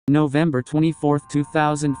November 24,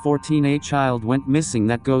 2014, a child went missing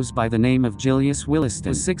that goes by the name of Jillian Williston.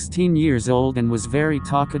 Was 16 years old and was very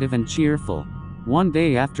talkative and cheerful. One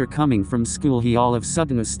day after coming from school, he all of a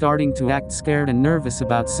sudden was starting to act scared and nervous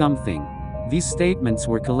about something. These statements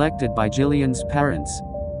were collected by Jillian's parents,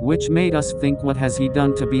 which made us think, what has he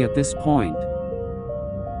done to be at this point?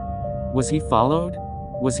 Was he followed?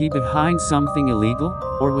 Was he behind something illegal?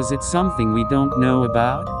 Or was it something we don't know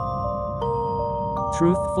about?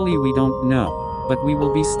 Truthfully, we don't know. But we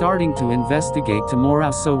will be starting to investigate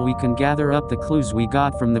tomorrow so we can gather up the clues we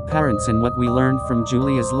got from the parents and what we learned from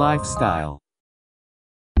Julia's lifestyle.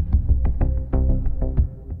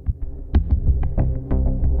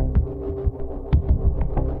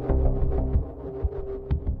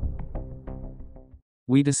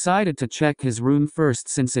 We decided to check his room first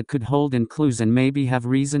since it could hold in clues and maybe have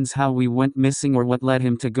reasons how we went missing or what led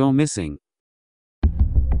him to go missing.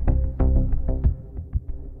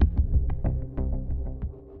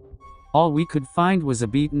 All we could find was a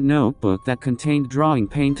beaten notebook that contained drawing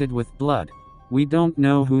painted with blood. We don't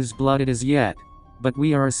know whose blood it is yet, but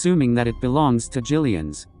we are assuming that it belongs to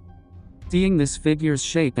Jillian's. Seeing this figure's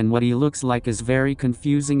shape and what he looks like is very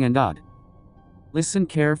confusing and odd. Listen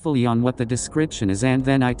carefully on what the description is and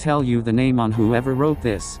then I tell you the name on whoever wrote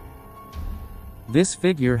this. This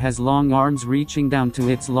figure has long arms reaching down to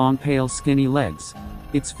its long pale skinny legs.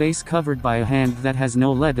 Its face covered by a hand that has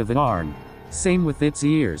no leg of an arm. Same with its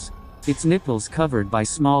ears. Its nipples covered by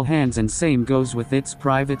small hands, and same goes with its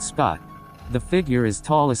private spot. The figure is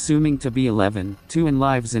tall, assuming to be 11'2", and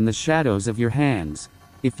lives in the shadows of your hands.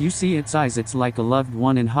 If you see its eyes, it's like a loved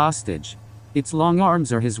one in hostage. Its long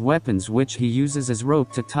arms are his weapons, which he uses as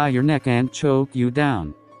rope to tie your neck and choke you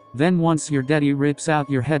down. Then once you're dead, he rips out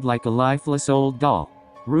your head like a lifeless old doll.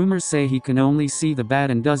 Rumors say he can only see the bad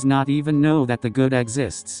and does not even know that the good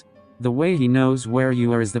exists. The way he knows where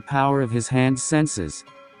you are is the power of his hand senses.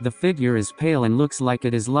 The figure is pale and looks like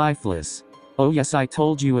it is lifeless. Oh yes, I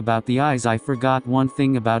told you about the eyes. I forgot one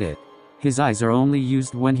thing about it. His eyes are only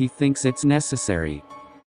used when he thinks it's necessary.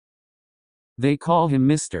 They call him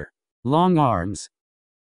Mr. Long Arms.